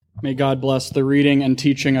May God bless the reading and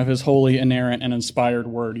teaching of his holy, inerrant, and inspired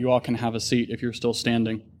word. You all can have a seat if you're still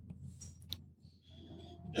standing.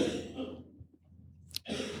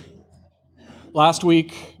 Last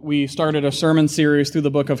week, we started a sermon series through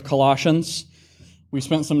the book of Colossians. We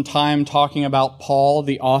spent some time talking about Paul,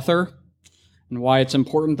 the author, and why it's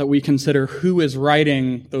important that we consider who is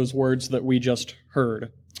writing those words that we just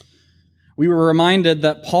heard. We were reminded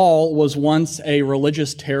that Paul was once a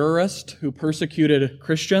religious terrorist who persecuted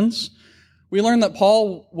Christians. We learned that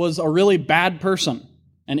Paul was a really bad person,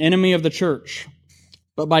 an enemy of the church.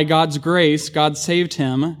 But by God's grace, God saved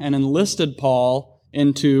him and enlisted Paul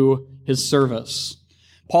into his service.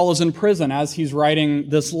 Paul is in prison as he's writing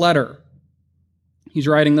this letter. He's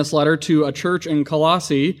writing this letter to a church in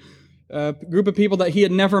Colossae, a group of people that he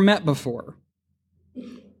had never met before.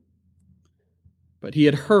 But he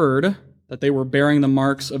had heard that they were bearing the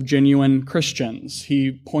marks of genuine Christians.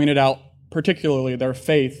 He pointed out particularly their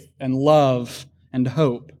faith and love and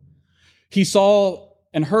hope. He saw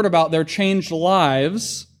and heard about their changed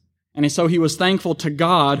lives, and so he was thankful to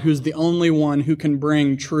God, who's the only one who can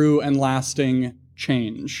bring true and lasting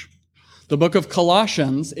change. The book of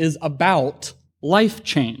Colossians is about life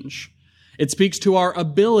change. It speaks to our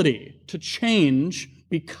ability to change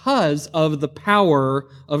because of the power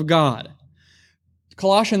of God.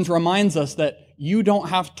 Colossians reminds us that you don't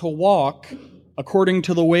have to walk according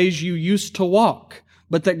to the ways you used to walk,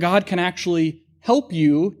 but that God can actually help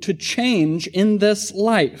you to change in this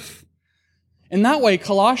life. In that way,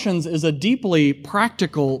 Colossians is a deeply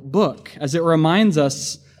practical book, as it reminds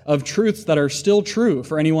us of truths that are still true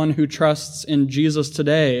for anyone who trusts in Jesus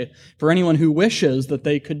today, for anyone who wishes that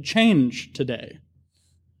they could change today.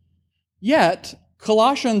 Yet,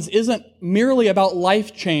 Colossians isn't merely about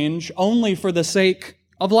life change only for the sake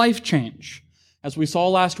of life change. As we saw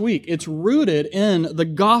last week, it's rooted in the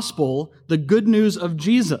gospel, the good news of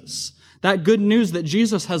Jesus. That good news that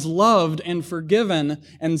Jesus has loved and forgiven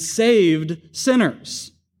and saved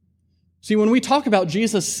sinners. See, when we talk about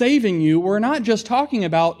Jesus saving you, we're not just talking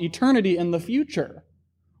about eternity in the future.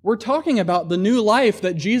 We're talking about the new life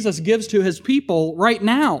that Jesus gives to his people right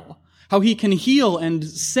now. How he can heal and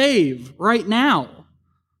save right now.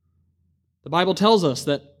 The Bible tells us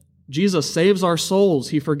that Jesus saves our souls.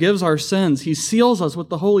 He forgives our sins. He seals us with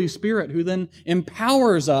the Holy Spirit, who then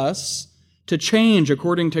empowers us to change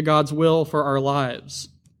according to God's will for our lives.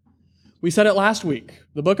 We said it last week.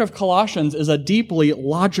 The book of Colossians is a deeply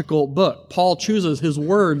logical book. Paul chooses his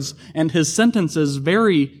words and his sentences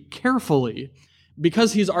very carefully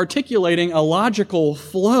because he's articulating a logical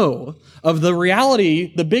flow of the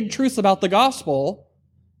reality, the big truths about the gospel,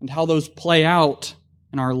 and how those play out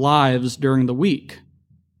in our lives during the week.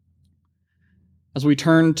 As we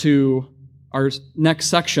turn to our next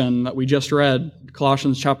section that we just read,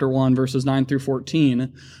 Colossians chapter 1, verses 9 through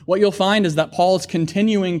 14, what you'll find is that Paul is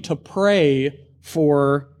continuing to pray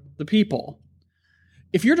for the people.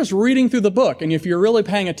 If you're just reading through the book, and if you're really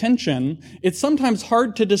paying attention, it's sometimes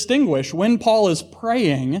hard to distinguish when Paul is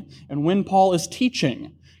praying and when Paul is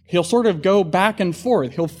teaching. He'll sort of go back and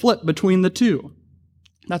forth. He'll flip between the two.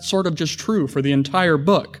 That's sort of just true for the entire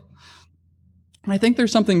book. And I think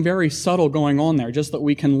there's something very subtle going on there, just that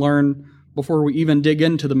we can learn before we even dig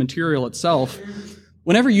into the material itself.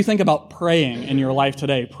 Whenever you think about praying in your life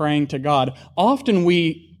today, praying to God, often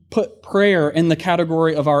we put prayer in the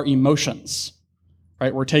category of our emotions,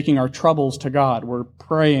 right? We're taking our troubles to God. We're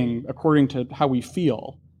praying according to how we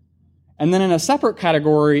feel. And then in a separate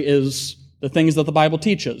category is the things that the Bible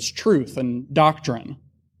teaches, truth and doctrine,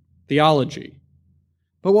 theology.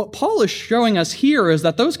 But what Paul is showing us here is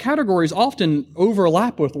that those categories often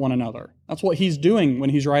overlap with one another. That's what he's doing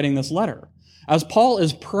when he's writing this letter. As Paul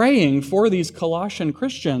is praying for these Colossian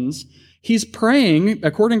Christians, he's praying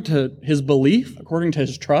according to his belief, according to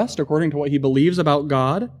his trust, according to what he believes about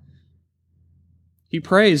God. He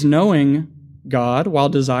prays knowing God while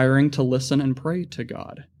desiring to listen and pray to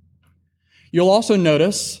God. You'll also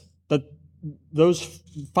notice that those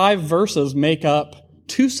 5 verses make up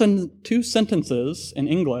two sentences in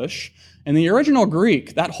English. In the original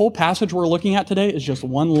Greek, that whole passage we're looking at today is just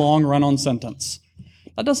one long run-on sentence.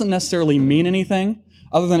 That doesn't necessarily mean anything,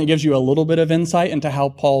 other than it gives you a little bit of insight into how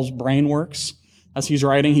Paul's brain works. As he's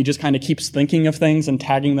writing, he just kind of keeps thinking of things and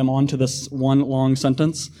tagging them onto this one long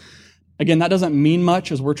sentence. Again, that doesn't mean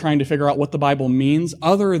much as we're trying to figure out what the Bible means,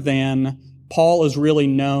 other than Paul is really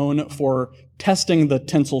known for testing the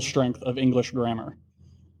tensile strength of English grammar.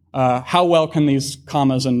 How well can these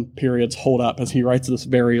commas and periods hold up as he writes this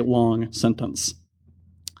very long sentence?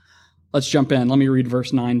 Let's jump in. Let me read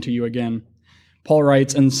verse 9 to you again. Paul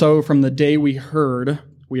writes, "And so from the day we heard,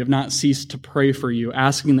 we have not ceased to pray for you,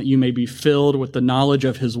 asking that you may be filled with the knowledge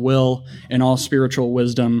of his will and all spiritual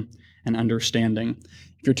wisdom and understanding.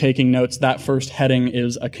 If you're taking notes, that first heading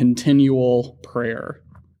is a continual prayer.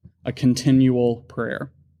 A continual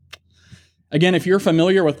prayer. Again, if you're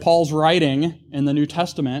familiar with Paul's writing in the New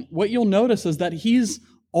Testament, what you'll notice is that he's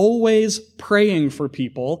always praying for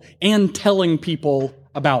people and telling people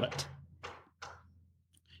about it.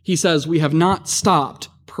 He says, we have not stopped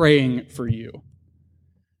praying for you.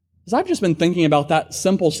 As I've just been thinking about that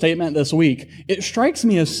simple statement this week, it strikes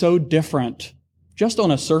me as so different, just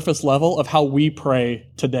on a surface level, of how we pray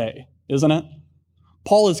today, isn't it?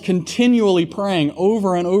 Paul is continually praying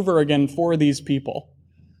over and over again for these people.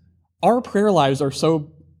 Our prayer lives are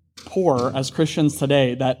so poor as Christians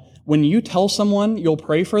today that when you tell someone you'll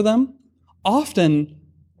pray for them, often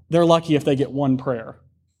they're lucky if they get one prayer,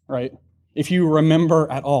 right? If you remember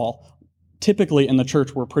at all. Typically in the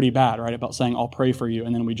church, we're pretty bad, right, about saying, I'll pray for you,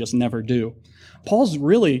 and then we just never do. Paul's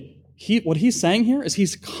really, what he's saying here is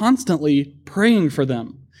he's constantly praying for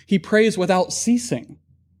them. He prays without ceasing.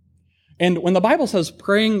 And when the Bible says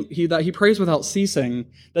that he prays without ceasing,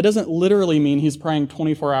 that doesn't literally mean he's praying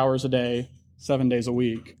 24 hours a day, 7 days a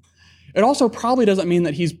week. It also probably doesn't mean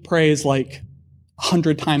that he prays like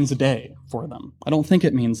 100 times a day for them. I don't think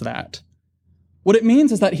it means that. What it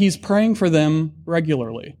means is that he's praying for them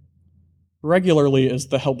regularly. Regularly is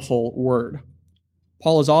the helpful word.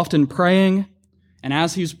 Paul is often praying, and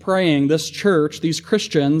as he's praying, this church, these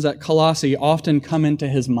Christians at Colossae, often come into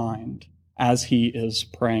his mind as he is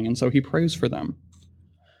praying, and so he prays for them.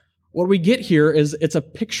 What we get here is it's a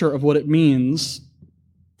picture of what it means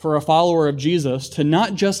for a follower of Jesus to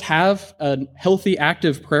not just have a healthy,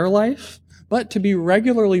 active prayer life, but to be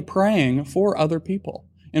regularly praying for other people.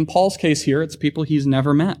 In Paul's case here, it's people he's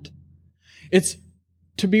never met. It's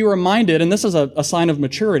to be reminded, and this is a sign of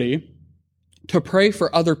maturity, to pray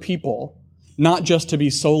for other people, not just to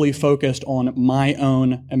be solely focused on my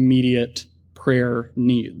own immediate prayer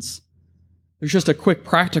needs. There's just a quick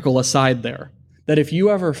practical aside there, that if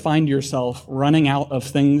you ever find yourself running out of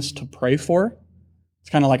things to pray for, it's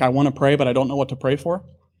kind of like I want to pray, but I don't know what to pray for.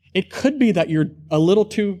 It could be that you're a little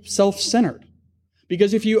too self-centered.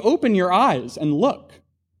 Because if you open your eyes and look,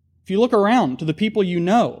 if you look around to the people you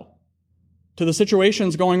know, to the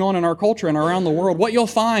situations going on in our culture and around the world, what you'll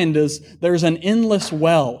find is there's an endless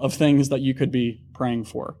well of things that you could be praying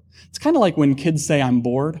for. It's kind of like when kids say, I'm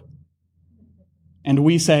bored. And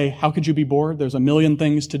we say, how could you be bored? There's a million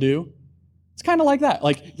things to do. It's kind of like that.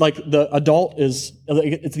 Like the adult it's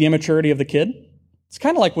the immaturity of the kid. It's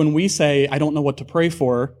kind of like when we say, I don't know what to pray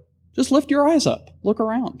for. Just lift your eyes up. Look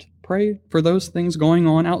around. Pray for those things going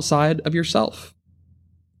on outside of yourself.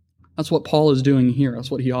 That's what Paul is doing here.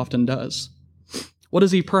 That's what he often does. What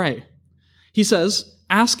does he pray? He says,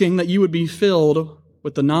 asking that you would be filled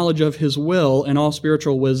with the knowledge of his will and all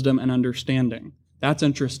spiritual wisdom and understanding. That's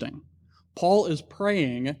interesting. Paul is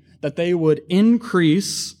praying that they would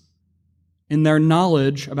increase in their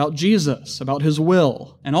knowledge about Jesus, about his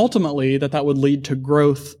will, and ultimately that would lead to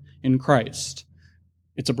growth in Christ.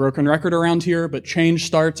 It's a broken record around here, but change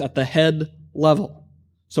starts at the head level.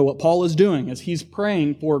 So what Paul is doing is he's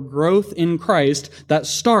praying for growth in Christ that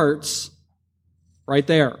starts right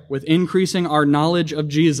there, with increasing our knowledge of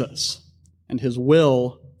Jesus and his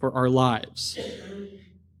will for our lives.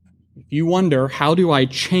 If you wonder, how do I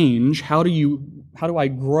change? How do I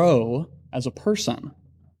grow as a person?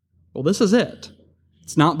 Well, this is it.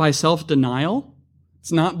 It's not by self-denial.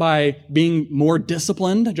 It's not by being more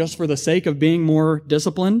disciplined just for the sake of being more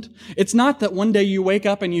disciplined. It's not that one day you wake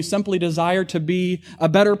up and you simply desire to be a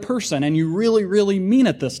better person and you really, really mean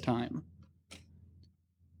it this time.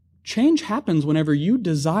 Change happens whenever you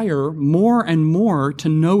desire more and more to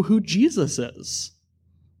know who Jesus is,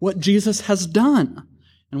 what Jesus has done,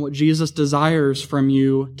 and what Jesus desires from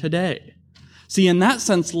you today. See, in that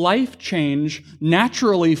sense, life change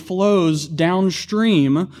naturally flows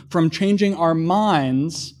downstream from changing our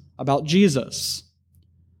minds about Jesus.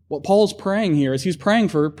 What Paul's praying here is he's praying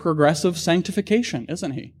for progressive sanctification,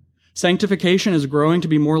 isn't he? Sanctification is growing to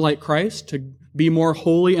be more like Christ, to be more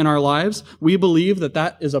holy in our lives. We believe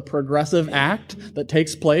that is a progressive act that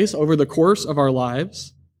takes place over the course of our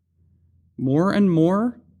lives. More and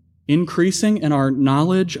more increasing in our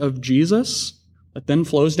knowledge of Jesus that then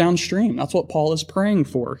flows downstream. That's what Paul is praying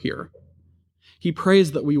for here. He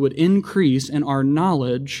prays that we would increase in our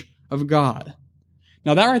knowledge of God.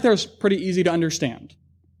 Now that right there is pretty easy to understand.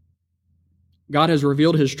 God has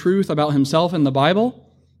revealed his truth about himself in the Bible.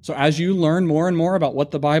 So as you learn more and more about what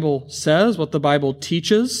the Bible says, what the Bible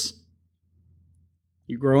teaches,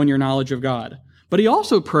 you grow in your knowledge of God. But he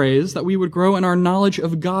also prays that we would grow in our knowledge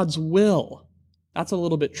of God's will. That's a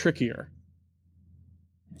little bit trickier.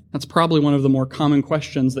 That's probably one of the more common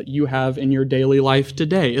questions that you have in your daily life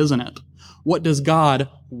today, isn't it? What does God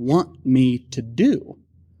want me to do?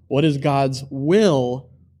 What is God's will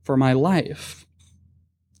for my life?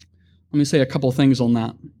 Let me say a couple things on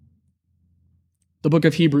that. The book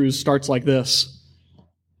of Hebrews starts like this.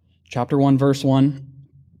 Chapter 1, verse 1.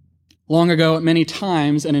 Long ago, at many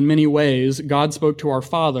times and in many ways, God spoke to our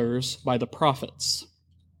fathers by the prophets.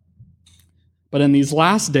 But in these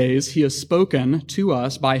last days, he has spoken to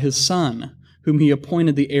us by his Son, whom he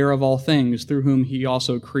appointed the heir of all things, through whom he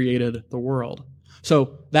also created the world.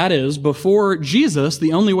 So that is, before Jesus,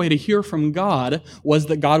 the only way to hear from God was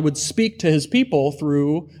that God would speak to his people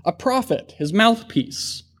through a prophet, his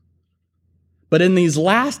mouthpiece. But in these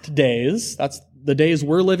last days, that's the days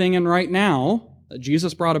we're living in right now, that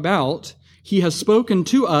Jesus brought about, he has spoken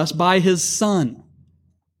to us by his Son.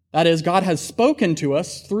 That is, God has spoken to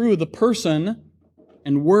us through the person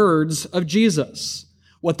and words of Jesus.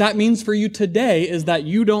 What that means for you today is that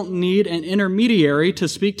you don't need an intermediary to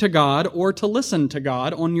speak to God or to listen to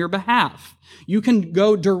God on your behalf. You can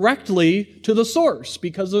go directly to the source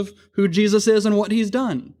because of who Jesus is and what he's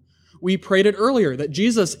done. We prayed it earlier that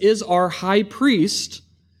Jesus is our high priest,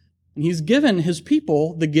 and he's given his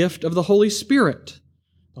people the gift of the Holy Spirit.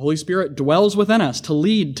 The Holy Spirit dwells within us to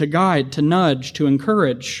lead, to guide, to nudge, to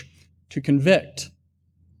encourage, to convict.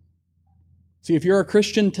 See, if you're a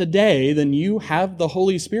Christian today, then you have the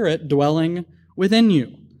Holy Spirit dwelling within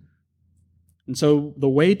you. And so the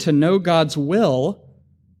way to know God's will,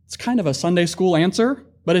 it's kind of a Sunday school answer,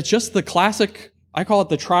 but it's just the classic, I call it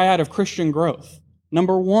the triad of Christian growth.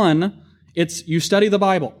 Number one, it's you study the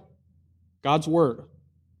Bible, God's Word.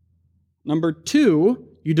 Number two,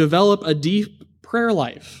 you develop a deep prayer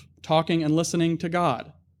life, talking and listening to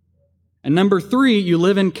God. And number three, you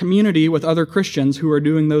live in community with other Christians who are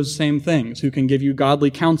doing those same things, who can give you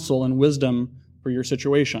godly counsel and wisdom for your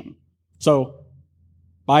situation. So,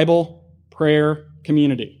 Bible, prayer,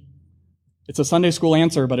 community. It's a Sunday school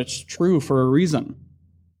answer, but it's true for a reason.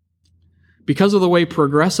 Because of the way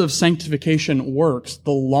progressive sanctification works,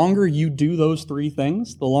 the longer you do those three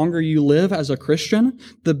things, the longer you live as a Christian,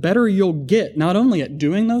 the better you'll get not only at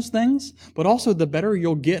doing those things, but also the better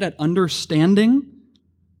you'll get at understanding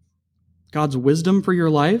God's wisdom for your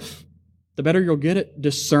life, the better you'll get at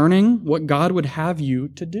discerning what God would have you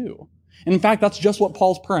to do. And in fact, that's just what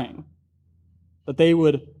Paul's praying. That they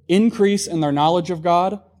would increase in their knowledge of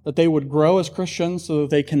God, that they would grow as Christians so that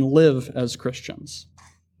they can live as Christians.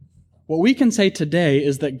 What we can say today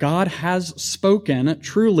is that God has spoken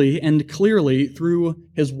truly and clearly through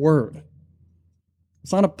his word.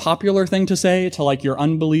 It's not a popular thing to say to like your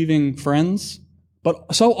unbelieving friends,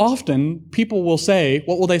 but so often people will say,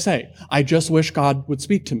 what will they say? I just wish God would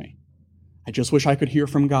speak to me. I just wish I could hear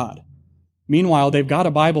from God. Meanwhile, they've got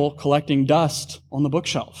a Bible collecting dust on the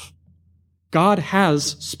bookshelf. God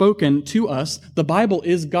has spoken to us. The Bible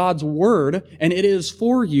is God's word, and it is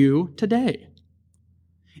for you today.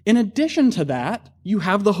 In addition to that, you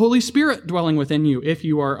have the Holy Spirit dwelling within you if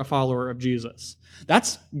you are a follower of Jesus.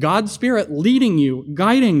 That's God's Spirit leading you,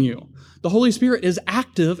 guiding you. The Holy Spirit is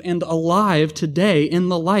active and alive today in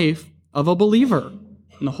the life of a believer.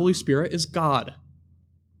 And the Holy Spirit is God.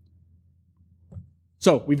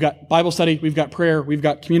 So we've got Bible study, we've got prayer, we've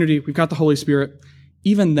got community, we've got the Holy Spirit.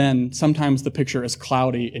 Even then, sometimes the picture is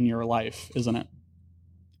cloudy in your life, isn't it?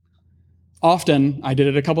 Often, I did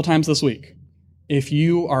it a couple times this week. If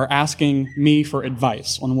you are asking me for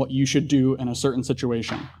advice on what you should do in a certain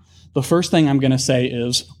situation, the first thing I'm going to say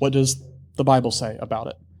is, what does the Bible say about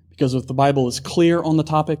it? Because if the Bible is clear on the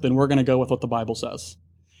topic, then we're going to go with what the Bible says.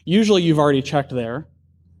 Usually you've already checked there,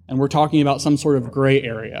 and we're talking about some sort of gray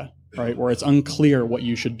area, right, where it's unclear what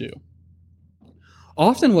you should do.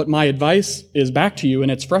 Often what my advice is back to you,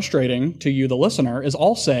 and it's frustrating to you, the listener, is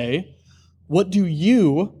I'll say, what do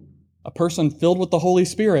you, a person filled with the Holy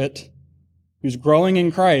Spirit, who's growing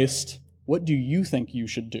in Christ, what do you think you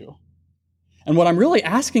should do? And what I'm really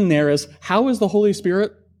asking there is, how is the Holy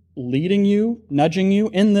Spirit leading you, nudging you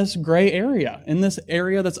in this gray area, in this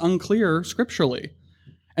area that's unclear scripturally?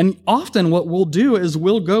 And often what we'll do is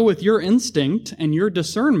we'll go with your instinct and your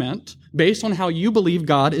discernment based on how you believe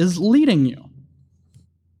God is leading you.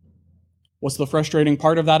 What's the frustrating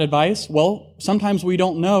part of that advice? Well, sometimes we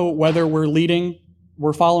don't know whether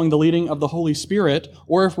we're following the leading of the Holy Spirit,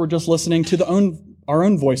 or if we're just listening to our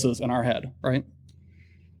own voices in our head, right?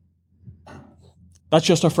 That's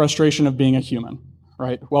just a frustration of being a human,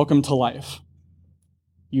 right? Welcome to life.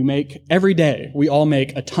 Every day, we all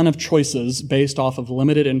make a ton of choices based off of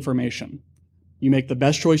limited information. You make the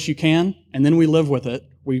best choice you can, and then we live with it,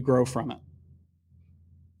 we grow from it.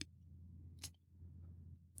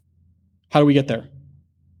 How do we get there?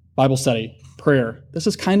 Bible study, prayer. This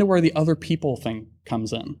is kind of where the other people thing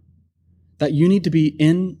comes in. That you need to be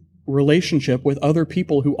in relationship with other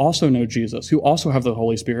people who also know Jesus, who also have the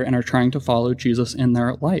Holy Spirit and are trying to follow Jesus in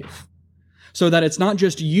their life. So that it's not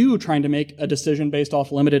just you trying to make a decision based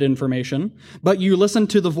off limited information, but you listen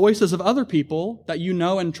to the voices of other people that you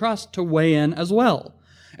know and trust to weigh in as well.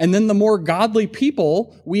 And then the more godly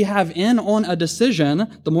people we have in on a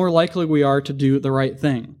decision, the more likely we are to do the right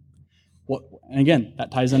thing. And again,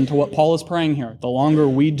 that ties into what Paul is praying here. The longer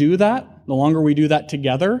we do that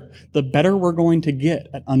together, the better we're going to get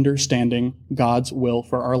at understanding God's will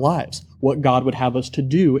for our lives, what God would have us to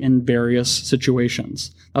do in various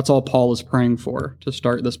situations. That's all Paul is praying for to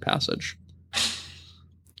start this passage.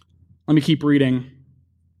 Let me keep reading.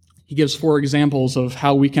 He gives 4 examples of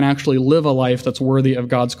how we can actually live a life that's worthy of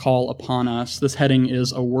God's call upon us. This heading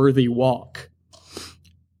is a worthy walk.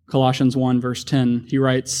 Colossians 1, verse 10, he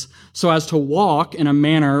writes, "So as to walk in a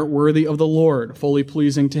manner worthy of the Lord, fully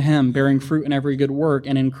pleasing to him, bearing fruit in every good work,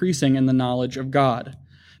 and increasing in the knowledge of God,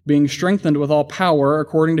 being strengthened with all power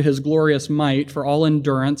according to his glorious might, for all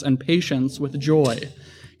endurance and patience with joy,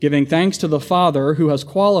 giving thanks to the Father who has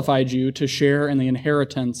qualified you to share in the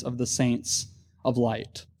inheritance of the saints of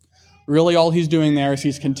light." Really, all he's doing there is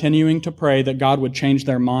he's continuing to pray that God would change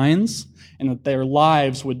their minds and that their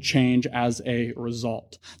lives would change as a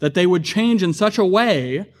result. That they would change in such a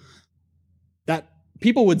way that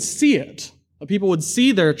people would see it, that people would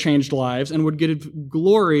see their changed lives and would give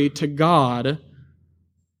glory to God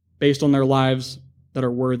based on their lives that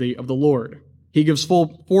are worthy of the Lord. He gives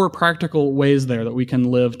 4 practical ways there that we can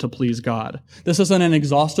live to please God. This isn't an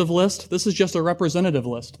exhaustive list. This is just a representative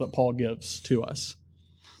list that Paul gives to us.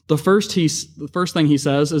 The first thing he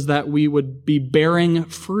says is that we would be bearing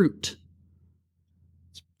fruit.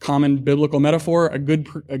 Common biblical metaphor, a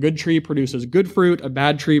good tree produces good fruit, a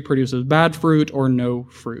bad tree produces bad fruit or no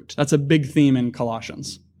fruit. That's a big theme in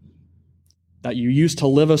Colossians. That you used to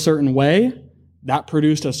live a certain way, that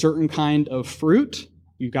produced a certain kind of fruit.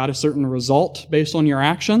 You got a certain result based on your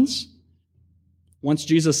actions. Once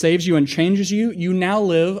Jesus saves you and changes you, you now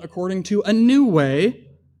live according to a new way,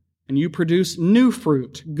 and you produce new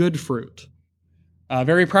fruit, good fruit.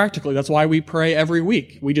 Very practically, that's why we pray every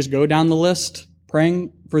week. We just go down the list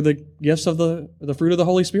praying for the gifts of the fruit of the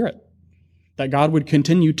Holy Spirit, that God would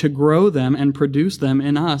continue to grow them and produce them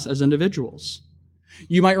in us as individuals.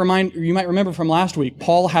 You might remember from last week,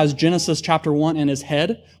 Paul has Genesis chapter 1 in his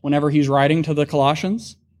head whenever he's writing to the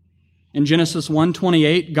Colossians. In Genesis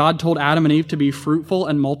 1:28, God told Adam and Eve to be fruitful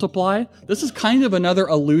and multiply. This is kind of another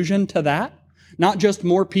allusion to that. Not just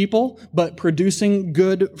more people, but producing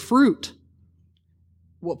good fruit.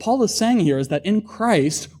 What Paul is saying here is that in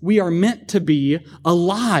Christ, we are meant to be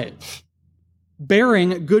alive,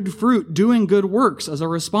 bearing good fruit, doing good works as a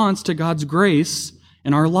response to God's grace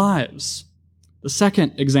in our lives. The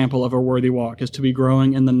second example of a worthy walk is to be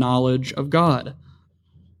growing in the knowledge of God.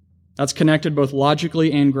 That's connected both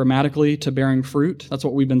logically and grammatically to bearing fruit. That's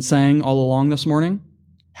what we've been saying all along this morning.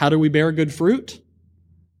 How do we bear good fruit?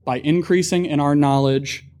 By increasing in our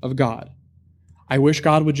knowledge of God. I wish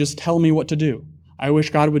God would just tell me what to do. I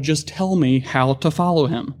wish God would just tell me how to follow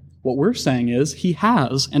him. What we're saying is he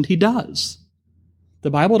has and he does.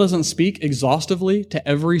 The Bible doesn't speak exhaustively to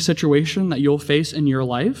every situation that you'll face in your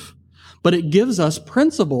life, but it gives us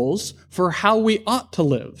principles for how we ought to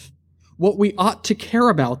live, what we ought to care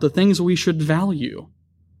about, the things we should value.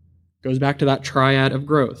 Goes back to that triad of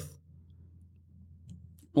growth.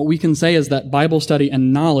 What we can say is that Bible study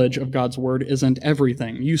and knowledge of God's Word isn't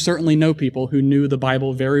everything. You certainly know people who knew the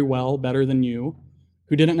Bible very well, better than you,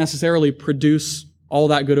 who didn't necessarily produce all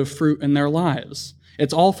that good of fruit in their lives.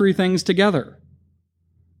 It's all 3 things together.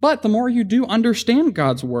 But the more you do understand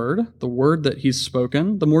God's Word, the Word that He's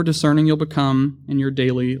spoken, the more discerning you'll become in your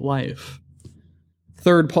daily life.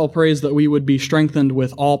 Third, Paul prays that we would be strengthened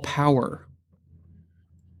with all power.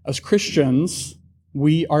 As Christians,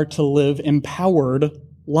 we are to live empowered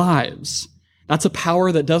lives. That's a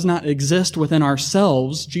power that does not exist within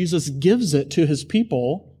ourselves. Jesus gives it to his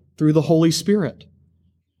people through the Holy Spirit.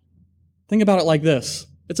 Think about it like this.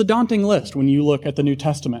 It's a daunting list when you look at the New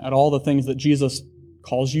Testament, at all the things that Jesus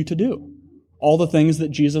calls you to do, all the things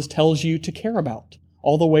that Jesus tells you to care about,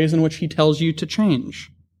 all the ways in which he tells you to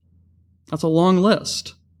change. That's a long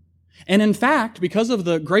list. And in fact, because of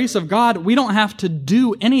the grace of God, we don't have to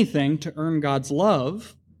do anything to earn God's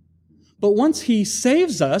love. But once he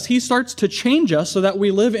saves us, he starts to change us so that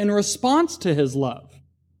we live in response to his love.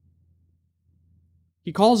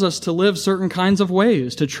 He calls us to live certain kinds of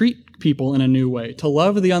ways, to treat people in a new way, to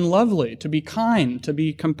love the unlovely, to be kind, to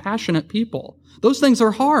be compassionate people. Those things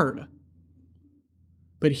are hard.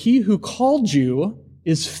 but he who called you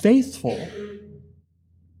is faithful.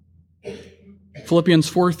 Philippians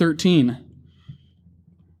 4:13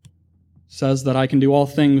 says that I can do all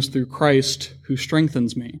things through Christ who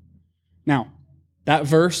strengthens me. Now, that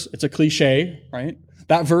verse, it's a cliche, right?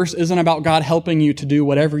 That verse isn't about God helping you to do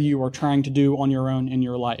whatever you are trying to do on your own in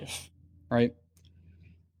your life, right?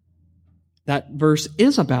 That verse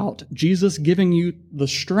is about Jesus giving you the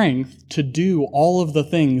strength to do all of the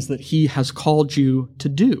things that he has called you to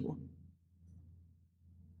do.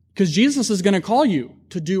 Because Jesus is going to call you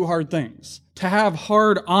to do hard things, to have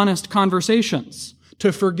hard, honest conversations,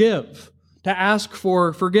 to forgive, to ask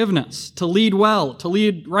for forgiveness, to lead well, to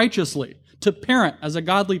lead righteously, to parent as a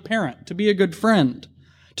godly parent, to be a good friend,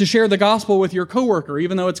 to share the gospel with your coworker,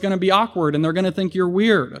 even though it's going to be awkward and they're going to think you're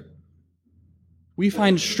weird. We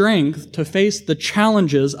find strength to face the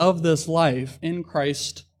challenges of this life in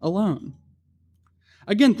Christ alone.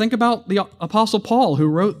 Again, think about the Apostle Paul who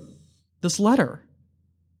wrote this letter.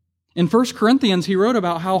 In 1 Corinthians, he wrote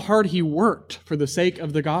about how hard he worked for the sake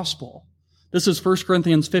of the gospel. This is 1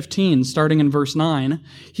 Corinthians 15, starting in verse 9.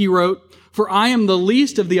 He wrote, "For I am the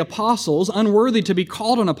least of the apostles, unworthy to be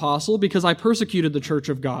called an apostle, because I persecuted the church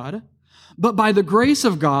of God. But by the grace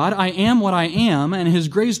of God, I am what I am, and his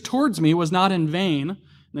grace towards me was not in vain."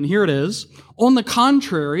 Then here it is. "On the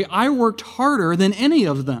contrary, I worked harder than any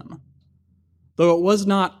of them, though it was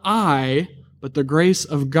not I, but the grace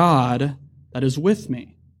of God that is with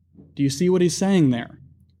me." Do you see what he's saying there?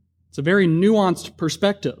 It's a very nuanced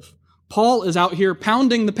perspective. Paul is out here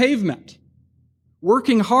pounding the pavement,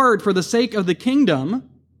 working hard for the sake of the kingdom,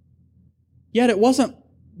 yet it wasn't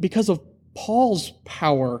because of Paul's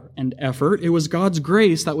power and effort. It was God's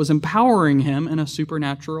grace that was empowering him in a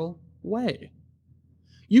supernatural way.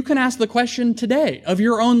 You can ask the question today of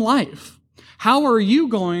your own life. How are you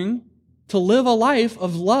going to live a life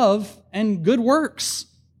of love and good works?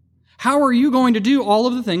 How are you going to do all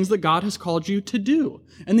of the things that God has called you to do?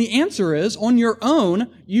 And the answer is, on your own,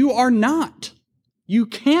 you are not. You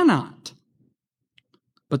cannot.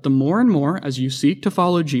 But the more and more as you seek to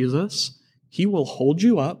follow Jesus, he will hold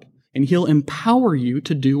you up and he'll empower you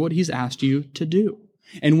to do what he's asked you to do.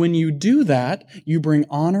 And when you do that, you bring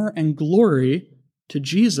honor and glory to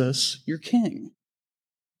Jesus, your King.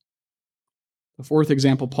 The fourth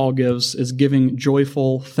example Paul gives is giving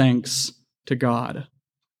joyful thanks to God.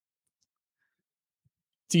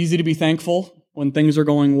 It's easy to be thankful when things are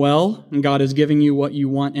going well and God is giving you what you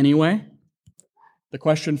want anyway. The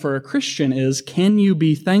question for a Christian is, can you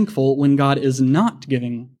be thankful when God is not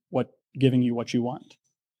giving you what you want?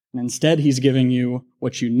 And instead, he's giving you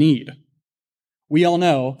what you need. We all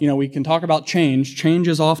know, we can talk about change. Change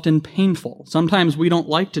is often painful. Sometimes we don't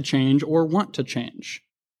like to change or want to change.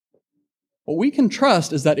 What we can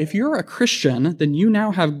trust is that if you're a Christian, then you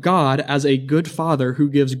now have God as a good father who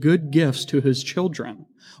gives good gifts to his children.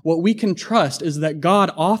 What we can trust is that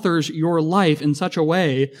God authors your life in such a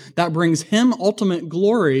way that brings him ultimate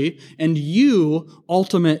glory and you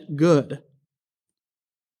ultimate good.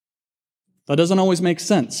 That doesn't always make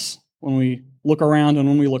sense when we look around and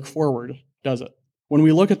when we look forward, does it? When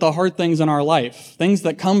we look at the hard things in our life, things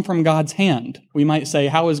that come from God's hand, we might say,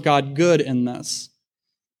 how is God good in this?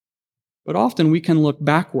 But often we can look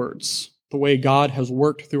backwards, the way God has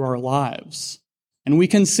worked through our lives, and we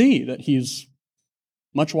can see that he's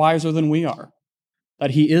much wiser than we are,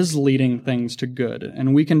 that he is leading things to good,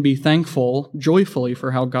 and we can be thankful joyfully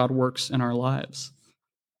for how God works in our lives.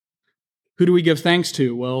 Who do we give thanks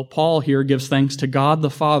to? Well, Paul here gives thanks to God the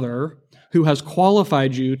Father, who has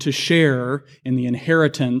qualified you to share in the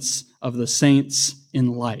inheritance of the saints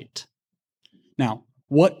in light. Now,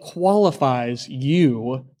 what qualifies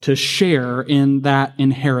you to share in that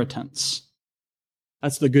inheritance?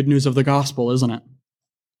 That's the good news of the gospel, isn't it?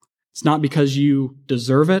 It's not because you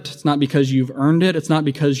deserve it. It's not because you've earned it. It's not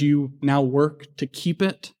because you now work to keep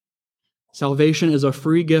it. Salvation is a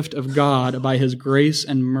free gift of God by his grace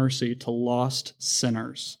and mercy to lost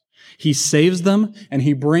sinners. He saves them and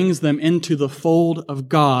he brings them into the fold of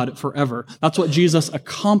God forever. That's what Jesus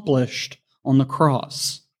accomplished on the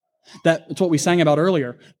cross. That's what we sang about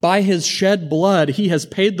earlier. By his shed blood, he has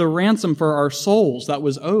paid the ransom for our souls that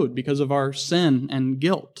was owed because of our sin and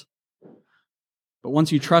guilt. But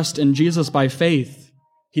once you trust in Jesus by faith,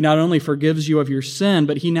 he not only forgives you of your sin,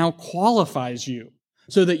 but he now qualifies you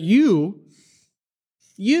so that you,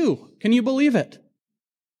 can you believe it?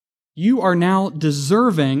 You are now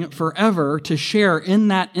deserving forever to share in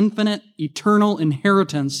that infinite, eternal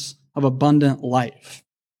inheritance of abundant life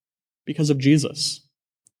because of Jesus.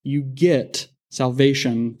 You get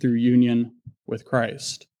salvation through union with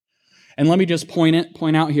Christ. And let me just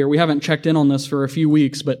point out here, we haven't checked in on this for a few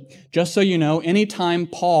weeks, but just so you know, anytime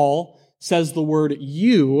Paul says the word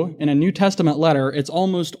you in a New Testament letter, it's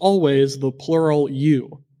almost always the plural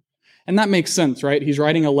you. And that makes sense, right? He's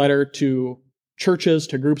writing a letter to churches,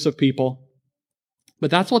 to groups of people.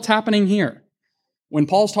 But that's what's happening here. When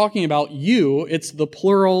Paul's talking about you, it's the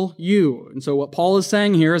plural you. And so what Paul is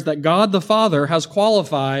saying here is that God the Father has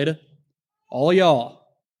qualified all y'all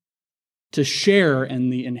to share in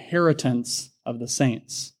the inheritance of the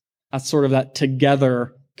saints. That's sort of that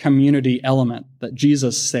together community element that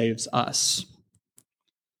Jesus saves us.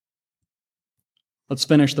 Let's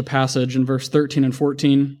finish the passage in verse 13 and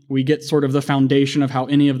 14. We get sort of the foundation of how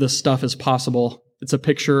any of this stuff is possible. It's a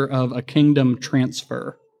picture of a kingdom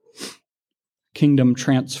transfer. Kingdom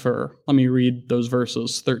transfer. Let me read those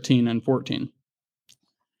verses 13 and 14.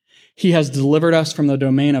 He has delivered us from the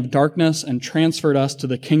domain of darkness and transferred us to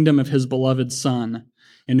the kingdom of his beloved Son,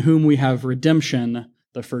 in whom we have redemption,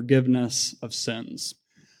 the forgiveness of sins.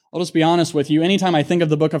 I'll just be honest with you. Anytime I think of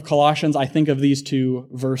the book of Colossians, I think of these two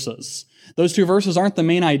verses. Those two verses aren't the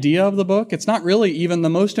main idea of the book. It's not really even the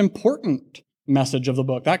most important message of the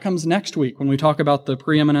book. That comes next week when we talk about the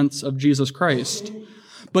preeminence of Jesus Christ.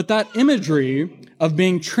 But that imagery of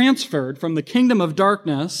being transferred from the kingdom of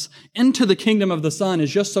darkness into the kingdom of the Son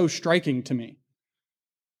is just so striking to me.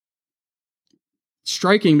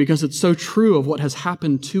 Striking because it's so true of what has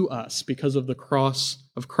happened to us because of the cross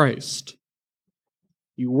of Christ.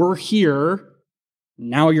 You were here,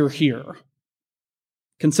 now you're here.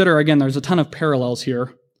 Consider, again, there's a ton of parallels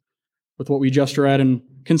here with what we just read, and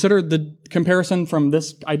consider the comparison from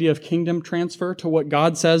this idea of kingdom transfer to what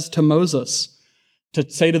God says to Moses to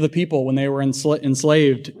say to the people when they were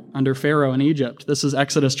enslaved under Pharaoh in Egypt. This is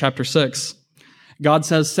Exodus chapter 6. God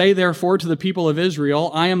says, "Say therefore to the people of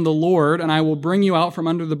Israel, I am the Lord, and I will bring you out from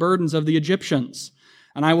under the burdens of the Egyptians.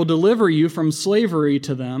 And I will deliver you from slavery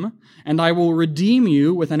to them, and I will redeem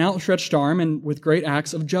you with an outstretched arm and with great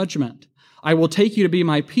acts of judgment. I will take you to be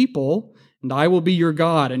my people, and I will be your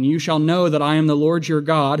God, and you shall know that I am the Lord your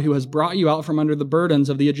God, who has brought you out from under the burdens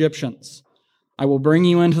of the Egyptians. I will bring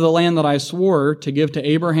you into the land that I swore to give to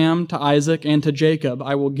Abraham, to Isaac, and to Jacob.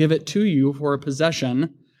 I will give it to you for a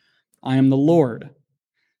possession. I am the Lord."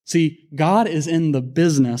 See, God is in the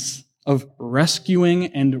business of rescuing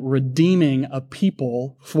and redeeming a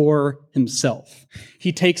people for himself.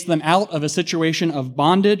 He takes them out of a situation of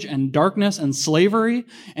bondage and darkness and slavery,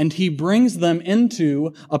 and he brings them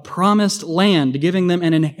into a promised land, giving them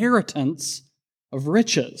an inheritance of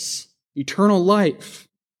riches, eternal life.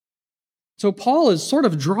 So Paul is sort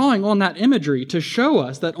of drawing on that imagery to show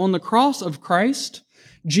us that on the cross of Christ,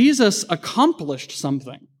 Jesus accomplished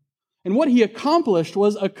something. And what he accomplished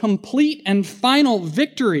was a complete and final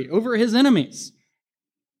victory over his enemies.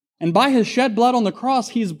 And by his shed blood on the cross,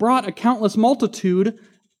 he's brought a countless multitude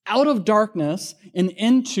out of darkness and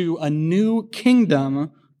into a new kingdom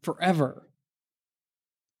forever.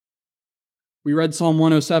 We read Psalm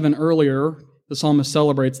 107 earlier. The psalmist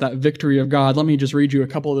celebrates that victory of God. Let me just read you a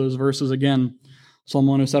couple of those verses again. Psalm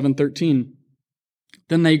 107:13.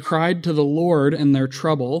 "Then they cried to the Lord in their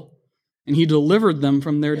trouble, and he delivered them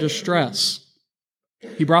from their distress.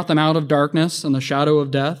 He brought them out of darkness and the shadow of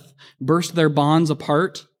death, burst their bonds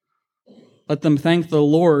apart. Let them thank the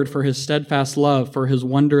Lord for his steadfast love, for his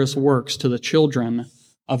wondrous works to the children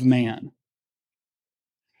of man."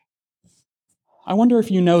 I wonder if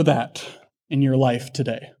you know that in your life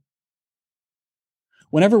today.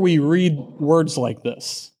 Whenever we read words like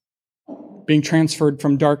this, being transferred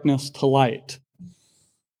from darkness to light,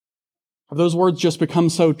 have those words just become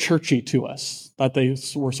so churchy to us that they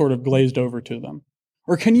were sort of glazed over to them?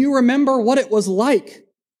 Or can you remember what it was like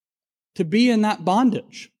to be in that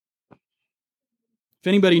bondage? If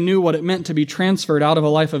anybody knew what it meant to be transferred out of a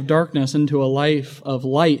life of darkness into a life of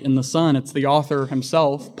light in the sun, it's the author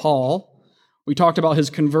himself, Paul. We talked about his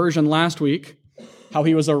conversion last week, how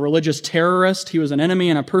he was a religious terrorist, he was an enemy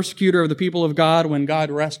and a persecutor of the people of God when God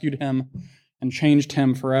rescued him and changed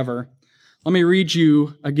him forever. Let me read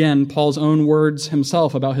you again Paul's own words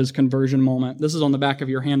himself about his conversion moment. This is on the back of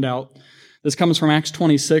your handout. This comes from Acts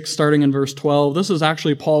 26, starting in verse 12. This is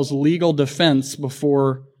actually Paul's legal defense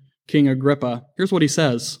before King Agrippa. Here's what he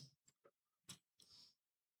says.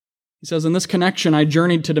 He says, "In this connection, I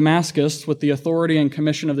journeyed to Damascus with the authority and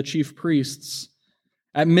commission of the chief priests.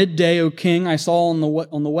 At midday, O king, I saw on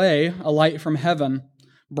the way a light from heaven,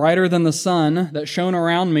 brighter than the sun, that shone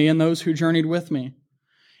around me and those who journeyed with me.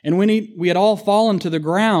 And when we had all fallen to the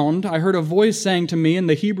ground, I heard a voice saying to me in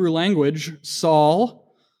the Hebrew language,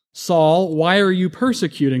 'Saul, Saul, why are you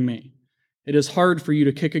persecuting me? It is hard for you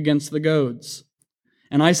to kick against the goads.'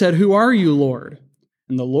 And I said, 'Who are you, Lord?'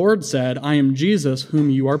 And the Lord said, I am Jesus whom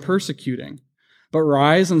you are persecuting. But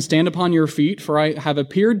rise and stand upon your feet, for I have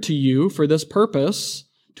appeared to you for this purpose,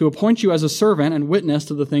 to appoint you as a servant and witness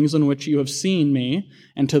to the things in which you have seen me,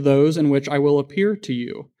 and to those in which I will appear to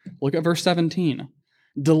you. Look at verse 17.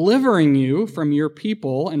 Delivering you from your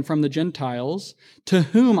people and from the Gentiles, to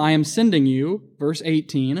whom I am sending you, verse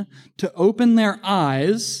 18, to open their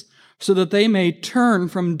eyes, so that they may turn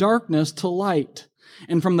from darkness to light,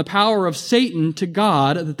 and from the power of Satan to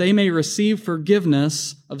God, that they may receive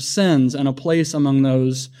forgiveness of sins and a place among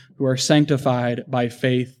those who are sanctified by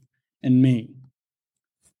faith in me.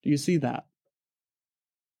 Do you see that?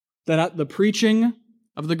 That at the preaching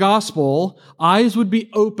of the gospel, eyes would be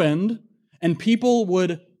opened and people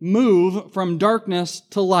would move from darkness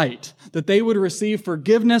to light, that they would receive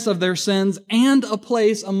forgiveness of their sins and a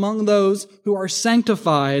place among those who are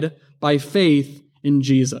sanctified by faith in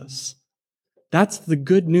Jesus. That's the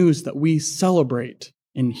good news that we celebrate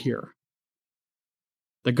in here.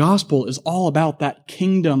 The gospel is all about that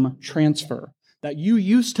kingdom transfer, that you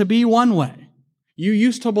used to be one way. You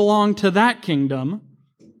used to belong to that kingdom,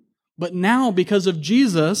 but now because of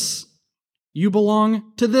Jesus, you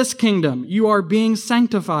belong to this kingdom. You are being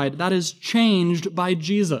sanctified. That is changed by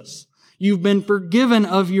Jesus. You've been forgiven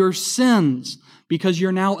of your sins because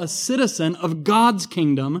you're now a citizen of God's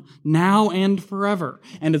kingdom now and forever.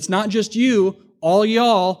 And it's not just you, all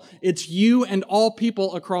y'all, it's you and all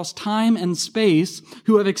people across time and space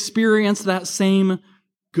who have experienced that same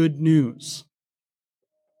good news.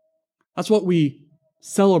 That's what we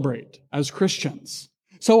celebrate as Christians.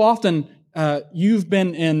 So often, perhaps you've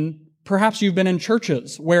been in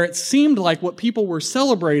churches where it seemed like what people were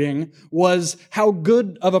celebrating was how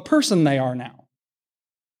good of a person they are now.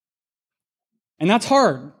 And that's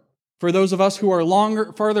hard for those of us who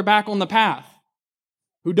are farther back on the path,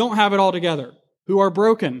 who don't have it all together, who are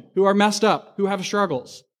broken, who are messed up, who have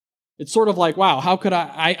struggles. It's sort of like, wow, how could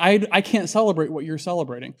I can't celebrate what you're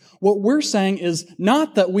celebrating. What we're saying is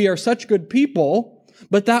not that we are such good people,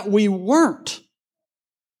 but that we weren't.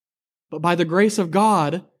 But by the grace of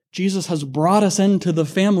God, Jesus has brought us into the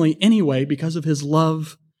family anyway because of his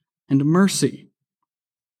love and mercy.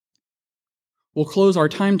 We'll close our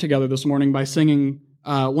time together this morning by singing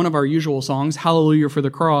one of our usual songs, Hallelujah for the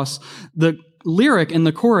Cross. The lyric in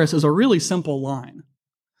the chorus is a really simple line.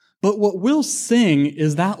 But what we'll sing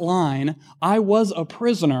is that line, I was a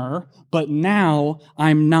prisoner, but now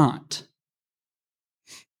I'm not.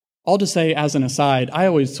 I'll just say as an aside, I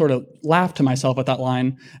always sort of laugh to myself at that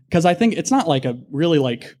line because I think it's not like a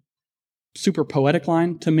really super poetic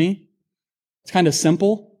line to me. It's kind of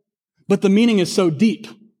simple, but the meaning is so deep.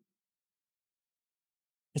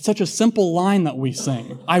 It's such a simple line that we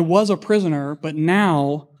sing. I was a prisoner, but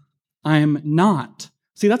now I'm not.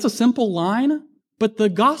 See, that's a simple line, but the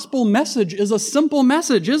gospel message is a simple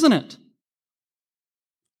message, isn't it?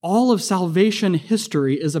 All of salvation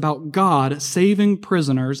history is about God saving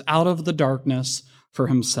prisoners out of the darkness for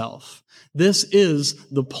himself. This is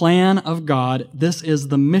the plan of God. This is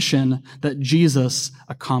the mission that Jesus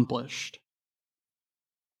accomplished.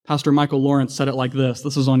 Pastor Michael Lawrence said it like this.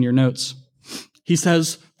 This is on your notes. He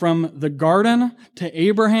says, from the garden to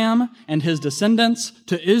Abraham and his descendants,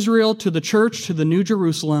 to Israel, to the church, to the New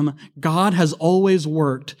Jerusalem, God has always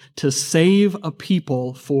worked to save a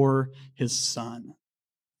people for his Son.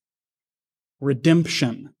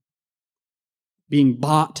 Redemption. Being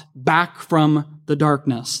bought back from the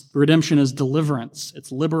darkness. Redemption is deliverance.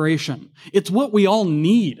 It's liberation. It's what we all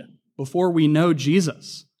need before we know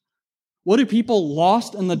Jesus. What do people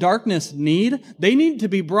lost in the darkness need? They need to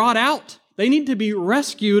be brought out. They need to be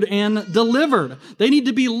rescued and delivered. They need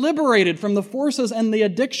to be liberated from the forces and the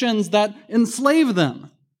addictions that enslave them.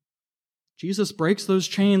 Jesus breaks those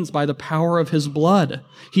chains by the power of his blood.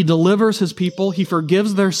 He delivers his people. He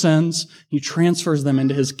forgives their sins. He transfers them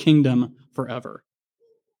into his kingdom forever.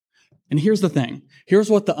 And here's the thing. Here's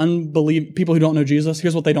what the people who don't know Jesus,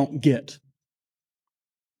 here's what they don't get.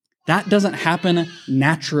 That doesn't happen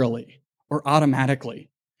naturally or automatically.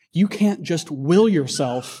 You can't just will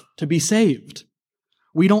yourself to be saved.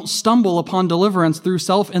 We don't stumble upon deliverance through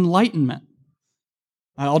self-enlightenment.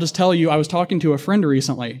 I'll just tell you, I was talking to a friend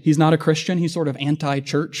recently. He's not a Christian. He's sort of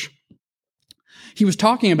anti-church. He was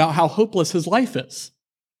talking about how hopeless his life is,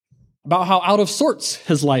 about how out of sorts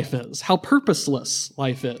his life is, how purposeless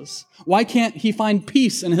life is. Why can't he find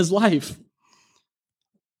peace in his life?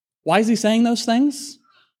 Why is he saying those things?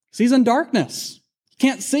 Because he's in darkness. He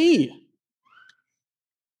can't see.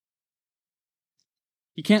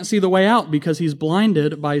 He can't see the way out because he's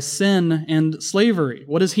blinded by sin and slavery.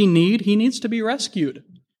 What does he need? He needs to be rescued.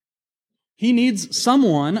 He needs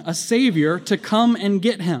someone, a Savior, to come and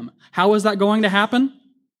get him. How is that going to happen?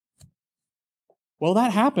 Well,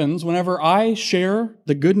 that happens whenever I share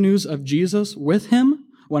the good news of Jesus with him,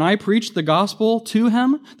 when I preach the gospel to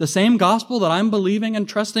him, the same gospel that I'm believing and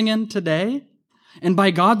trusting in today. And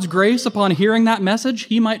by God's grace, upon hearing that message,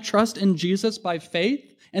 he might trust in Jesus by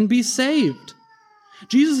faith and be saved.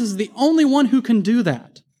 Jesus is the only one who can do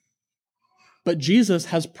that. But Jesus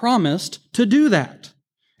has promised to do that.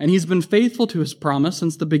 And he's been faithful to his promise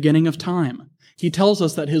since the beginning of time. He tells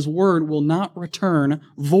us that his word will not return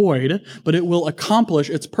void, but it will accomplish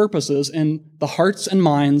its purposes in the hearts and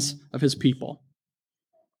minds of his people.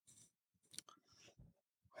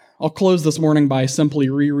 I'll close this morning by simply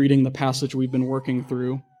rereading the passage we've been working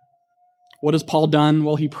through. What has Paul done?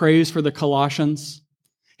 Well, he prays for the Colossians.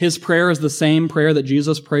 His prayer is the same prayer that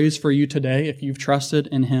Jesus prays for you today if you've trusted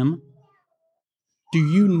in him. Do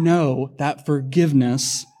you know that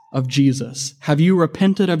forgiveness of Jesus? Have you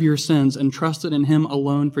repented of your sins and trusted in him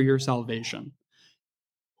alone for your salvation?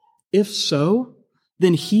 If so,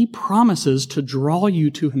 then he promises to draw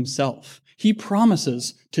you to himself. He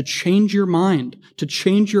promises to change your mind, to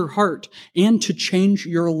change your heart, and to change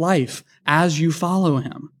your life as you follow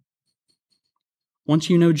him. Once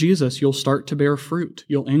you know Jesus, you'll start to bear fruit.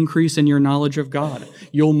 You'll increase in your knowledge of God.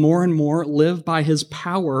 You'll more and more live by his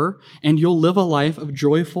power, and you'll live a life of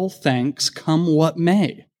joyful thanks come what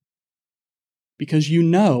may. Because you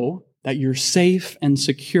know that you're safe and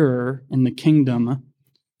secure in the kingdom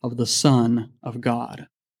of the Son of God.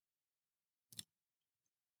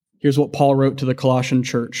 Here's what Paul wrote to the Colossian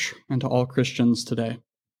church and to all Christians today.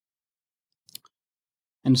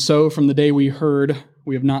 And so from the day we heard,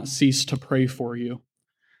 we have not ceased to pray for you,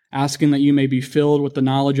 asking that you may be filled with the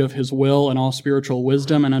knowledge of his will and all spiritual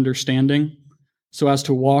wisdom and understanding, so as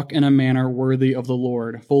to walk in a manner worthy of the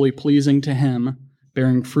Lord, fully pleasing to him,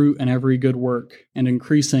 bearing fruit in every good work, and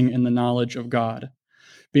increasing in the knowledge of God,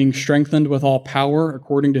 being strengthened with all power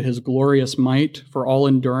according to his glorious might, for all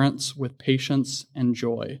endurance with patience and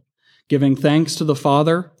joy, giving thanks to the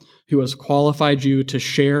Father who has qualified you to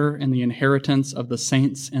share in the inheritance of the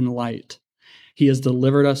saints in light. He has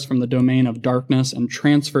delivered us from the domain of darkness and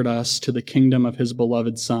transferred us to the kingdom of his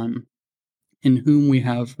beloved Son, in whom we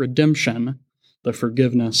have redemption, the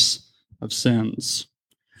forgiveness of sins.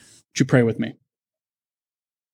 Would you pray with me?